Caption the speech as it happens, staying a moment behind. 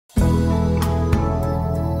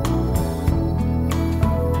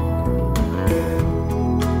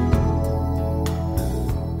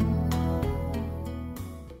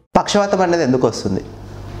పక్షవాతం అనేది ఎందుకు వస్తుంది?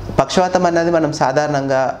 పక్షవాతం అనేది మనం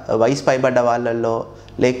సాధారణంగా వయసు పైబడ్డ వాళ్ళల్లో,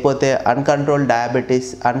 లేకపోతే అన్‌కంట్రోల్డ్ డయాబెటిస్,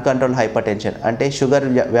 అన్‌కంట్రోల్డ్ హైపర్‌టెన్షన్ అంటే షుగర్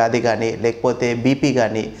వ్యాధి కానీ, లేకపోతే బీపీ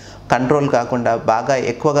కానీ కంట్రోల్ కాకుండా బాగా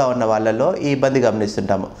ఎక్కువగా ఉన్న వాళ్ళల్లో ఈ ఇబ్బంది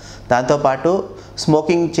గమనిస్తుంటాము. దాంతోపాటు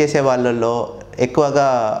స్మోకింగ్ చేసే వాళ్ళల్లో, ఎక్కువగా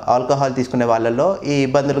ఆల్కహాల్ తీసుకునే వాళ్ళల్లో ఈ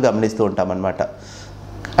ఇబ్బందులు గమనిస్తూ ఉంటామన్నమాట.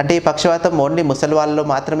 అంటే ఈ పక్షవాతం ఓన్లీ ముసలి వాళ్ళలో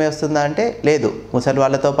మాత్రమే వస్తుందా అంటే లేదు. ముసలి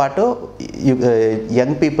వాళ్ళతో పాటు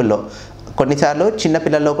యంగ్ పీపుల్లో, కొన్నిసార్లు చిన్న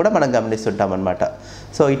పిల్లల్లో కూడా మనం గమనిస్తుంటాం అన్నమాట.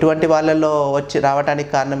 సో ఇటువంటి వాళ్ళల్లో రావడానికి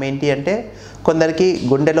కారణం ఏంటి అంటే, కొందరికి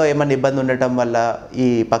గుండెలో ఏమైనా ఇబ్బంది ఉండటం వల్ల ఈ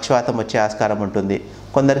పక్షవాతం వచ్చే ఆస్కారం ఉంటుంది.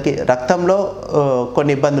 కొందరికి రక్తంలో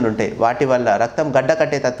కొన్ని ఇబ్బందులు ఉంటాయి, వాటి వల్ల రక్తం గడ్డ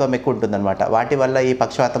కట్టే తత్వం ఎక్కువ ఉంటుందన్నమాట. వాటి వల్ల ఈ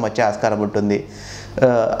పక్షవాతం వచ్చే ఆస్కారం ఉంటుంది.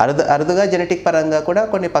 అరుదుగా జెనెటిక్ పరంగా కూడా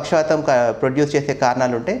కొన్ని పక్షవాతం ప్రొడ్యూస్ చేసే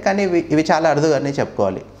కారణాలు ఉంటాయి, కానీ ఇవి చాలా అరుదుగానే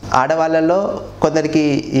చెప్పుకోవాలి. ఆడవాళ్ళలో కొందరికి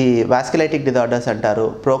ఈ వాస్కులైటిక్ డిజార్డర్స్ అంటారు,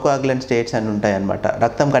 ప్రోకోయాగులెంట్ స్టేట్స్ అని ఉంటాయి అన్నమాట.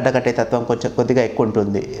 రక్తం గడ్డకట్టే తత్వం కొద్దిగా ఎక్కువ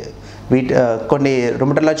ఉంటుంది. కొన్ని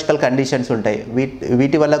రుమటలాజికల్ కండిషన్స్ ఉంటాయి,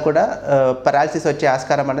 వీటి వల్ల కూడా పెరాలసిస్ వచ్చే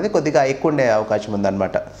ఆస్కారం అనేది కొద్దిగా ఎక్కువ ఉండే అవకాశం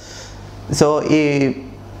ఉందన్నమాట. సో ఈ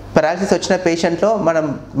పెరాలసిస్ వచ్చిన పేషెంట్లో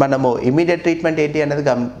మనము ఇమీడియట్ ట్రీట్మెంట్ ఏంటి అనేది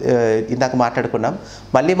ఇందాక మాట్లాడుకున్నాం.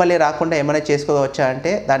 మళ్ళీ రాకుండా ఏమైనా చేసుకోవచ్చా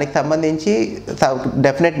అంటే దానికి సంబంధించి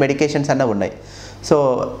డెఫినెట్ మెడికేషన్స్ అన్న ఉన్నాయి. సో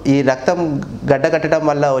ఈ రక్తం గడ్డ కట్టడం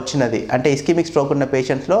వల్ల వచ్చినది అంటే ఇస్కిమిక్ స్ట్రోక్ ఉన్న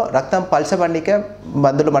పేషెంట్స్లో రక్తం పల్చబండికే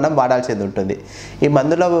మందులు మనం వాడాల్సి ఉంటుంది. ఈ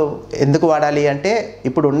మందులు ఎందుకు వాడాలి అంటే,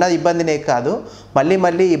 ఇప్పుడు ఉన్న ఇబ్బందినే కాదు,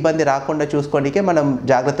 మళ్ళీ ఇబ్బంది రాకుండా చూసుకోవడానికే మనం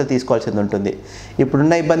జాగ్రత్తలు తీసుకోవాల్సి ఉంటుంది.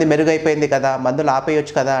 ఇప్పుడున్న ఇబ్బంది మెరుగైపోయింది కదా, మందులు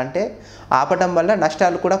ఆపేయొచ్చు కదా అంటే, ఆపడం వల్ల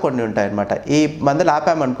నష్టాలు కూడా కొన్ని ఉంటాయన్నమాట. ఈ మందులు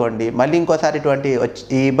ఆపామనుకోండి, మళ్ళీ ఇంకోసారి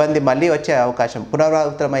ఈ ఇబ్బంది మళ్ళీ వచ్చే అవకాశం,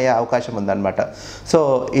 పునరావృతమయ్యే అవకాశం ఉందన్నమాట. సో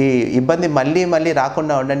ఈ ఇబ్బంది మళ్ళీ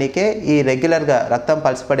రాకుండా ఉండడానికే ఈ రెగ్యులర్గా రక్తం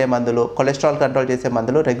పల్సపడే మందులు, కొలెస్ట్రాల్ కంట్రోల్ చేసే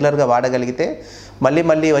మందులు రెగ్యులర్గా వాడగలిగితే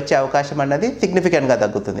మళ్ళీ వచ్చే అవకాశం అన్నది సిగ్నిఫికెంట్గా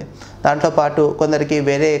తగ్గుతుంది. దాంతోపాటు కొందరికి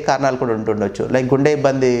వేరే కారణాలు కూడా ఉంటుండొచ్చు, లైక్ గుండె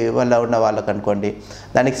ఇబ్బంది వల్ల ఉన్న వాళ్ళకు అనుకోండి,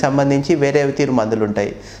 దానికి సంబంధించి వేరే తీరు మందులు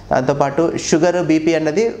ఉంటాయి. దాంతోపాటు షుగర్, బీపీ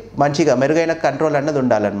అన్నది మంచిగా మెరుగైన కంట్రోల్ అన్నది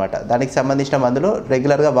ఉండాలన్నమాట. దానికి సంబంధించిన మందులు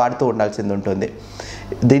రెగ్యులర్గా వాడుతూ ఉండాల్సింది ఉంటుంది.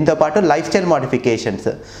 దీంతోపాటు లైఫ్ స్టైల్ మోడిఫికేషన్స్,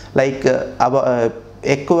 లైక్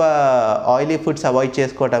ఎక్కువ ఆయిలీ ఫుడ్స్ అవాయిడ్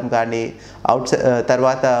చేసుకోవడం కానీ,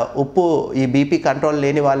 తర్వాత ఉప్పు, ఈ బీపీ కంట్రోల్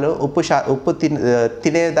లేని వాళ్ళు ఉప్పు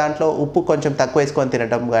తినే దాంట్లో ఉప్పు కొంచెం తక్కువ వేసుకొని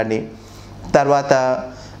తినడం కానీ, తర్వాత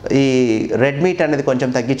ఈ రెడ్ మీట్ అనేది కొంచెం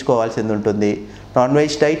తగ్గించుకోవాల్సింది ఉంటుంది. నాన్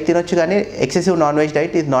వెజ్ డైట్ తినొచ్చు, కానీ excessive non veg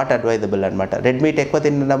diet is not advisable అనమాట. రెడ్ మీట్ ఎక్కువ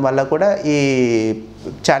తినడం వల్ల కూడా ఈ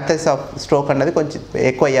ఛాన్సెస్ ఆఫ్ స్ట్రోక్ అన్నది కొంచెం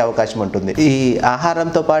ఎక్కువ అయ్యే అవకాశం ఉంటుంది. ఈ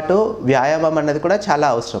ఆహారంతో పాటు వ్యాయామం అన్నది కూడా చాలా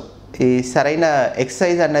అవసరం. ఈ సరైన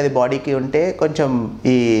ఎక్సర్సైజ్ అన్నది బాడీకి ఉంటే కొంచెం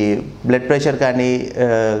ఈ బ్లడ్ ప్రెషర్ కానీ,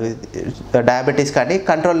 డయాబెటీస్ కానీ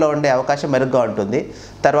కంట్రోల్లో ఉండే అవకాశం మెరుగ్గా ఉంటుంది.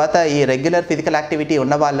 తర్వాత ఈ రెగ్యులర్ ఫిజికల్ యాక్టివిటీ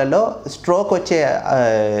ఉన్న వాళ్ళలో స్ట్రోక్ వచ్చే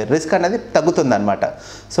రిస్క్ అనేది తగ్గుతుందన్నమాట.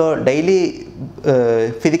 సో డైలీ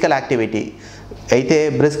ఫిజికల్ యాక్టివిటీ అయితే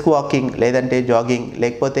బ్రిస్క్ వాకింగ్, లేదంటే జాగింగ్,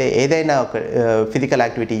 లేకపోతే ఏదైనా ఒక ఫిజికల్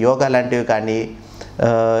యాక్టివిటీ, యోగా లాంటివి కానీ,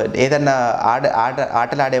 ఏదన్నా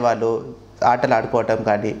ఆటలు ఆడేవాళ్ళు ఆటలు ఆడుకోవటం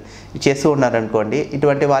కానీ చేస్తూ ఉన్నారనుకోండి,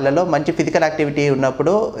 ఇటువంటి వాళ్ళలో మంచి ఫిజికల్ యాక్టివిటీ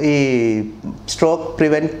ఉన్నప్పుడు ఈ స్ట్రోక్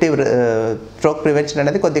ప్రివెన్షన్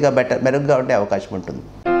అనేది కొద్దిగా మెరుగ్గా ఉండే అవకాశం ఉంటుంది.